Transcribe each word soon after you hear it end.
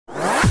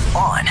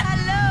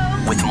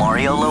with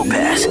Mario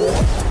Lopez.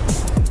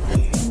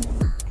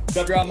 What's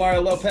up, y'all?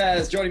 Mario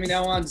Lopez joining me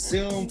now on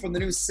Zoom from the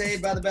new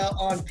Saved by the Bell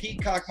on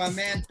Peacock. My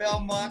man,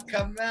 Belmont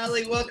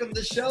Cameli. Welcome to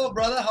the show,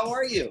 brother. How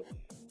are you?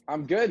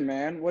 I'm good,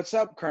 man. What's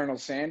up, Colonel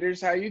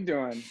Sanders? How you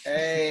doing?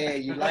 Hey,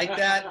 you like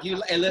that?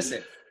 Hey,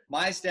 listen,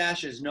 my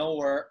stash is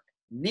nowhere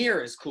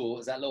near as cool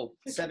as that little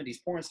 70s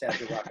porn stash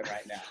you're rocking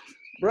right now.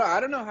 Bro, I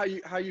don't know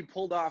how you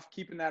pulled off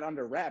keeping that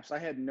under wraps. I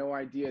had no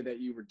idea that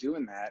you were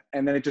doing that,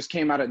 and then it just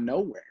came out of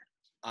nowhere.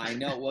 I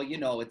know. Well, you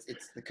know, it's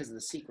because of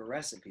the secret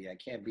recipe. I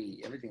can't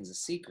be, everything's a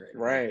secret.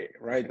 Right.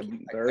 The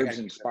herbs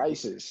and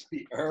spices.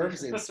 The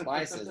herbs and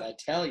spices, I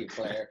tell you,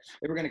 player.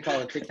 They were going to call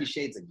it 50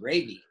 Shades of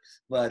Gravy,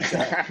 but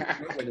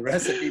with the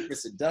recipe for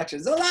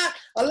seduction. There's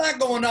a lot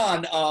going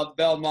on,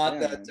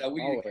 Belmont, that we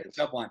can catch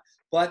up on.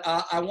 But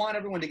I want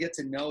everyone to get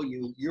to know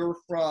you. You're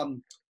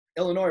from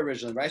Illinois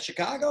originally, right?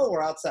 Chicago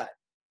or outside?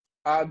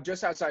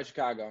 Just outside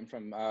Chicago. I'm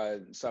from a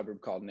suburb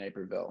called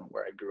Naperville,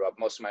 where I grew up.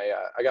 Most of my,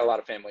 I got a lot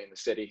of family in the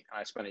city.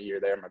 I spent a year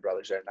there. My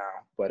brother's there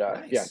now. But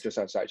Nice. yeah, just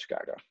outside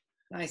Chicago.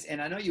 Nice.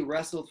 And I know you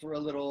wrestled for a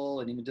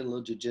little and even did a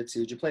little jiu-jitsu.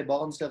 Did you play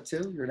ball and stuff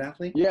too? You're an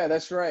athlete? Yeah,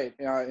 that's right.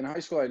 In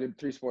high school, I did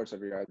 3 sports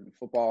every year. I did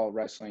football,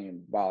 wrestling,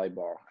 and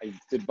volleyball. I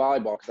did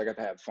volleyball because I got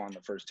to have fun. The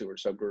first 2 were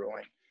so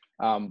grueling.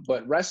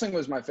 But wrestling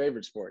was my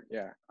favorite sport.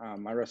 Yeah.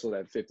 I wrestled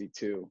at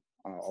 52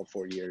 all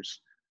 4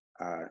 years.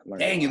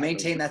 Dang, you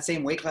maintained that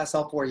same weight class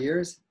all 4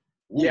 years?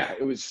 Ooh. Yeah,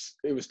 it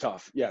was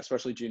tough. Yeah,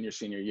 especially junior,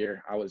 senior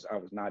year. I was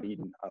not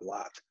eating a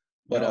lot.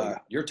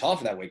 But you're tall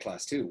for that weight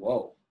class too.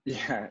 Whoa.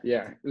 Yeah.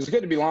 It was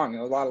good to be long.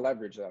 A lot of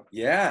leverage though.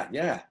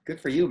 Yeah. Good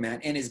for you, man.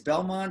 And is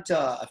Belmont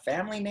a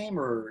family name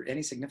or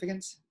any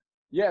significance?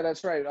 Yeah,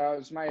 that's right. It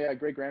was my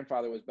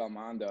great-grandfather was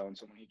Belmondo, and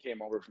so when he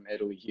came over from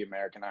Italy, he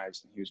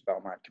Americanized, and he was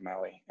Belmont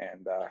Cameli.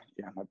 And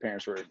yeah, my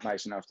parents were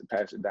nice enough to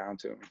pass it down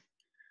to me.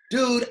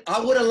 Dude, I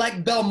would have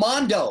liked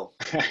Belmondo.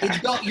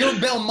 You're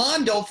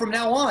Belmondo from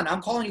now on. I'm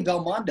calling you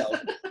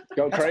Belmondo.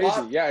 Go That's crazy.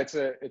 awesome. Yeah, it's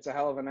a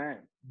hell of a name.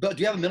 But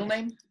do you have a middle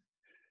name?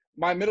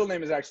 My middle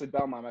name is actually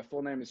Belmont. My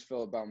full name is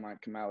Philip Belmont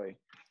Cameli.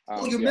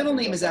 Oh, your middle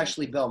name is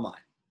actually Belmont.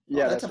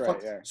 Yeah, Oh, that's right.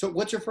 Yeah. So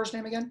what's your first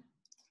name again?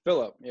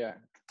 Philip. Yeah.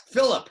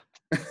 Philip.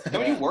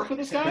 Don't you work with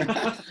this guy?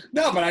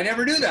 No, but I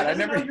never knew that. I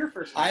never know your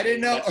first name. I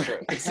didn't know. That's true.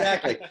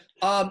 Exactly.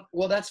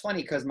 Well, that's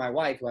funny because my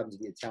wife, who happens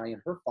to be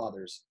Italian, her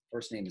father's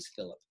first name is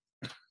Philip.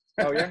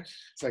 Oh yeah.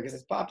 So I guess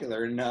it's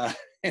popular in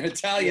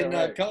Italian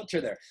right.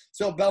 culture there.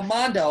 So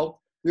Belmondo,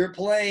 you're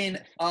playing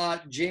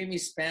Jamie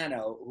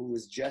Spano, who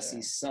was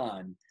Jesse's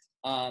son.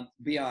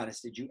 Be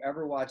honest, did you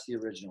ever watch the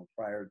original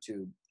prior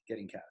to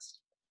getting cast?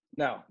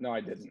 No, I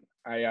didn't.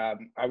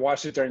 I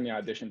watched it during the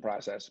audition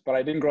process, but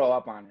I didn't grow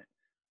up on it.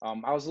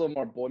 I was a little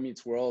more Boy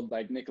Meets World,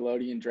 like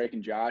Nickelodeon, Drake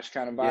and Josh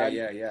kind of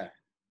vibe. Yeah.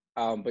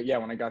 But yeah,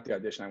 when I got the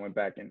audition, I went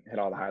back and hit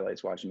all the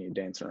highlights, watching you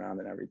dance around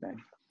and everything.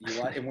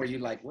 And were you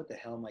like, what the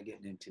hell am I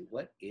getting into?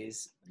 What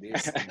is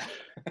this?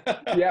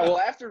 Yeah, well,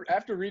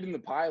 after reading the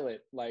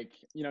pilot, like,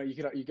 you know, you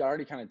could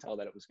already kind of tell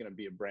that it was going to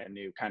be a brand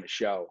new kind of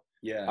show.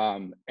 Yeah.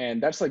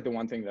 And that's like the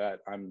one thing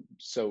that I'm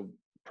so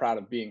proud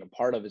of being a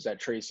part of, is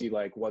that Tracy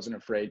like wasn't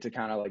afraid to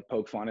kind of like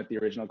poke fun at the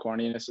original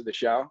corniness of the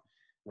show.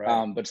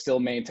 Right. But still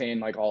maintain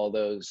like all of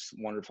those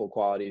wonderful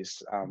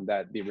qualities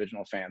that the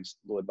original fans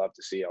would love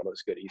to see, all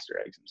those good Easter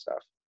eggs and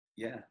stuff.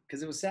 Yeah,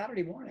 because it was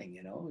Saturday morning,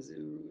 you know.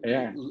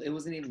 It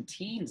wasn't even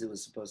teens it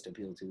was supposed to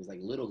appeal to. It was like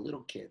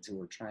little kids who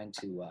were trying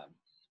to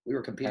we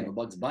were competing with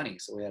Bugs Bunny,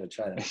 so we had to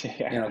try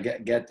to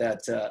get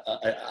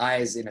that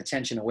eyes and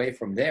attention away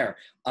from there.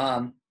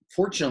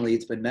 Fortunately,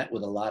 it's been met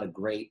with a lot of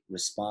great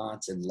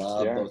response and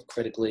love, both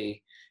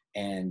critically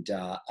and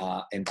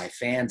by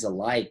fans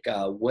alike.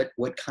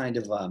 What kind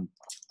of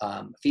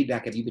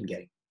feedback have you been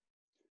getting?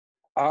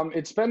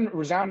 It's been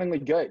resoundingly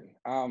good.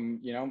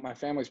 You know, my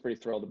family's pretty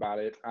thrilled about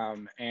it.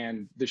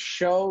 And the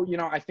show, you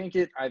know, I think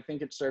it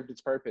served its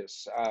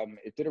purpose.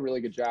 It did a really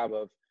good job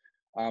of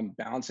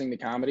balancing the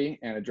comedy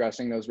and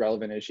addressing those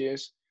relevant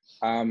issues.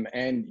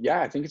 And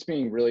yeah, I think it's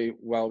being really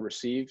well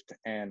received,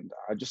 and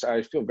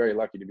I feel very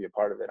lucky to be a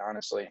part of it,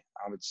 honestly.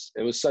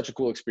 It was such a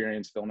cool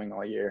experience filming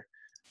all year.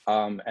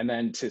 And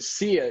then to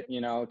see it,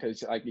 you know,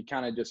 because like you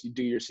kind of you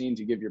do your scenes,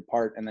 you give your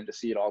part, and then to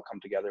see it all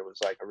come together was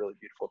like a really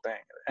beautiful thing.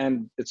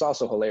 And it's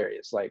also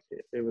hilarious. Like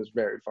it was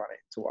very funny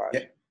to watch.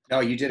 Yeah.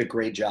 No, you did a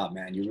great job,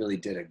 man. You really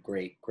did a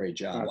great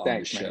job on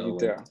thanks, the show. Man, you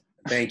too.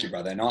 Thank you,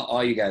 brother. And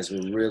all you guys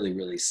were really,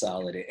 really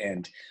solid.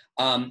 And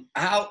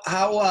how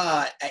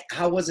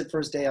was it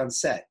first day on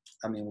set?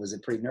 I mean, was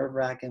it pretty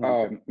nerve-wracking?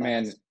 Oh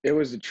man, it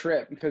was a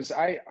trip, because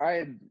I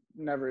had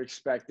never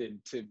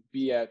expected to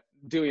be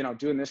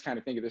doing this kind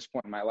of thing at this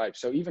point in my life.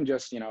 So even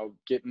just, you know,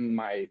 getting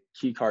my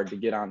key card to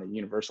get on the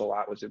Universal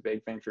lot was a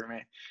big thing for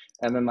me.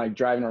 And then like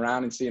driving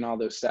around and seeing all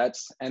those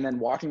sets, and then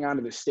walking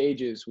onto the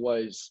stages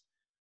was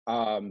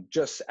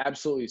just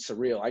absolutely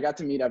surreal. I got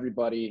to meet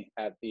everybody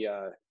at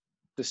the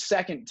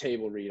second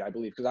table read, I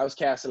believe, because I was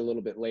casted a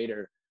little bit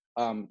later.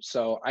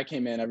 So I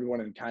came in, everyone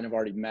had kind of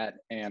already met,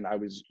 and I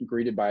was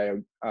greeted by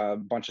a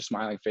bunch of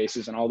smiling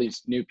faces and all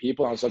these new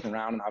people. I was looking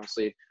around, and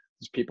obviously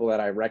people that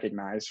I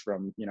recognize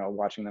from, you know,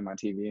 watching them on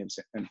TV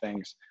and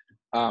things.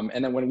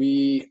 And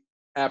then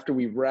after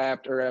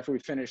we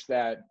finished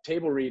that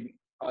table read,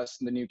 us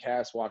and the new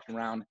cast walked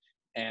around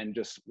and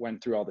just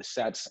went through all the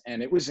sets,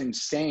 and it was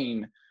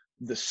insane,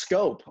 the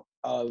scope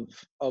of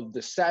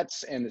the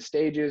sets and the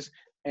stages,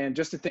 and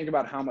just to think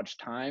about how much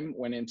time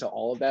went into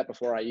all of that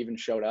before I even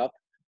showed up,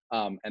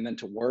 and then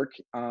to work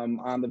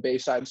on the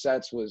Bayside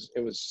sets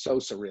it was so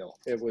surreal.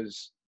 It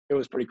was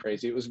pretty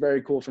crazy. It was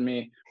very cool for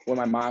me when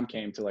my mom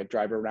came to like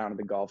drive her around in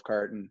the golf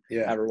cart and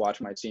have her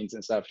watch my scenes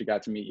and stuff. She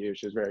got to meet you.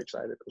 She was very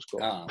excited. It was cool.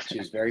 Oh, she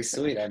was very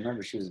sweet. I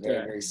remember she was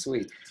very, very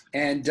sweet.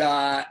 And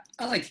I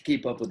like to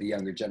keep up with the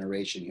younger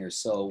generation here.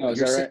 So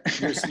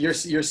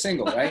you're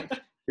single, right?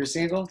 You're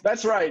single?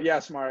 That's right.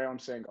 Yes, Mario, I'm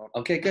single.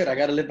 Okay, good. I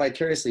got to live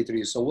vicariously through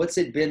you. So what's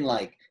it been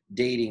like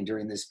dating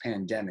during this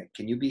pandemic?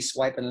 Can you be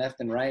swiping left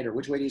and right, or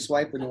which way do you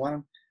swipe when you want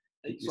them?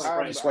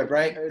 Swipe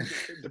right?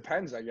 It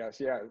depends, I guess.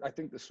 Yeah, I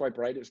think the swipe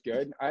right is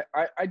good.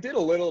 I did a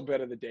little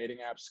bit of the dating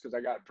apps because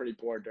I got pretty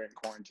bored during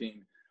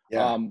quarantine.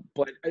 Yeah.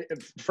 But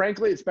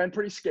frankly, it's been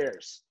pretty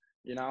scarce.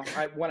 You know,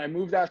 when I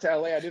moved out to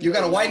LA, I didn't. You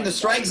got to widen the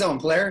strike zone,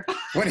 player.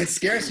 When it's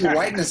scarce, you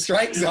widen the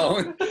strike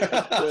zone.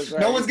 Right.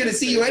 No one's gonna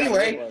see you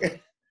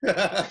anyway.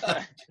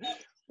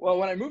 Well,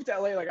 when I moved to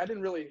LA, like I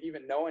didn't really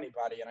even know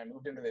anybody, and I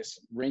moved into this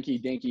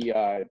rinky-dinky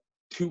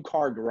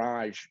 2-car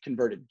garage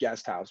converted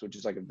guest house, which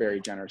is like a very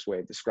generous way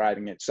of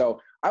describing it.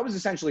 So I was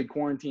essentially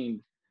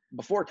quarantined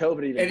before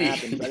COVID even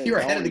happened. You were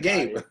ahead of the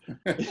game.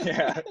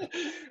 Yeah.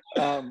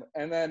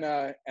 And then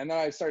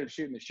I started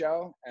shooting the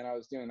show, and I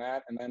was doing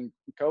that, and then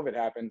COVID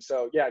happened.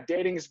 So yeah,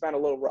 dating has been a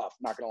little rough,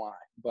 not gonna lie.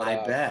 But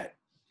I bet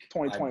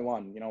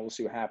 2021, you know, we'll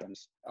see what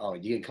happens. Oh,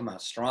 you can come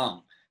out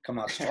strong.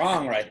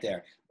 Right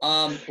there.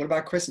 What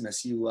about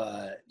Christmas? You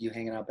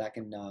hanging out back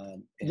in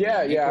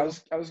yeah.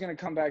 I was gonna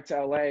come back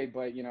to LA,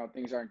 but you know,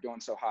 things aren't going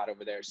so hot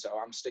over there. So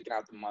I'm sticking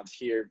out the month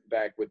here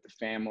back with the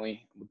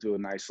family. We'll do a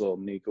nice little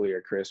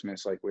nuclear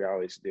Christmas like we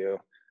always do.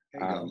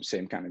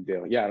 Same kind of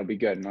deal. Yeah, it'll be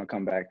good, and I'll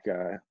come back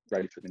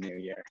ready for the new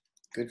year.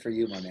 Good for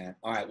you, my man.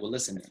 All right, well,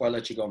 listen, before I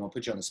let you go, I'm gonna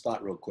put you on the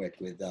spot real quick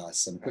with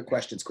some quick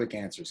questions, quick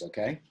answers,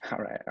 okay? All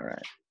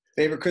right.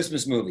 Favorite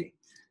Christmas movie?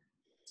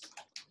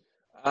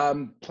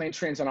 Planes,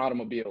 Trains, and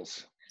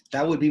Automobiles.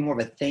 That would be more of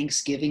a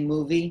Thanksgiving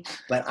movie,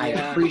 but I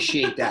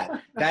appreciate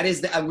that. That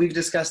is we've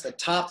discussed the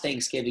top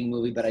Thanksgiving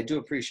movie, but I do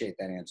appreciate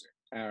that answer.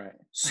 All right.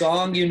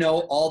 Song you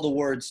know all the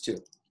words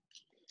to?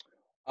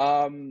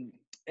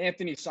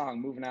 Anthony's song,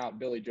 Moving Out,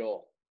 Billy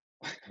Joel.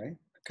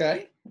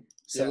 Okay.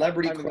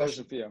 Celebrity crush. There's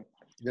a few.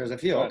 There's a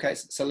few. Okay.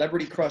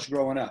 Celebrity crush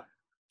growing up.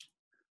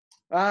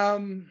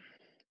 ScarJo.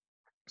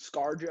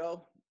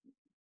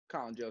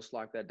 Colin Jost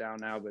locked that down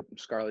now, but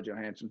Scarlett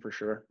Johansson for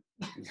sure.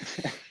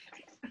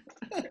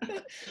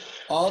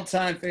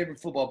 All-time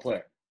favorite football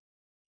player?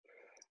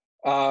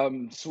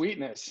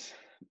 Sweetness.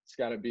 It's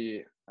got to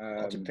be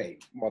Walter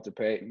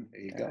Payton.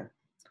 There you go.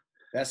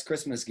 Best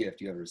Christmas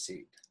gift you ever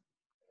received?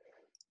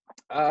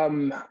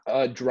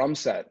 A drum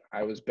set.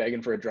 I was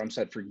begging for a drum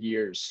set for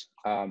years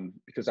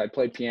because I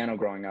played piano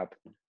growing up,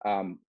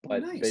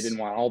 but they didn't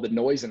want all the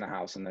noise in the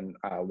house. And then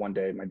one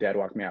day my dad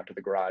walked me out to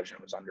the garage, and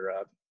it was under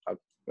a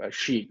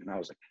sheet, and I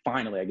was like,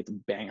 finally, I get to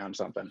bang on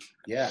something.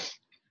 Yeah.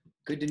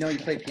 Good to know you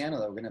play piano,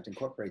 though. We're going to have to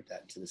incorporate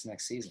that into this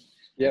next season.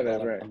 Yeah,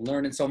 that's right. I'm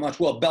learning so much.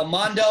 Well,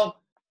 Belmondo,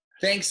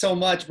 thanks so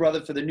much,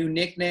 brother, for the new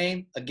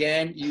nickname.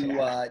 Again, you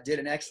did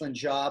an excellent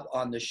job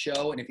on the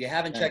show. And if you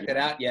haven't checked it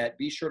out yet,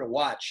 be sure to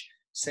watch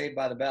Saved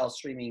by the Bell,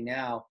 streaming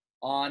now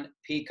on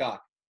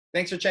Peacock.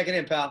 Thanks for checking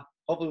in, pal.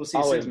 Hopefully we'll see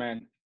you soon. Always,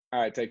 man.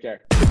 All right, take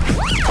care.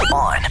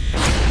 On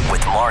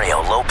with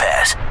Mario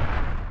Lopez.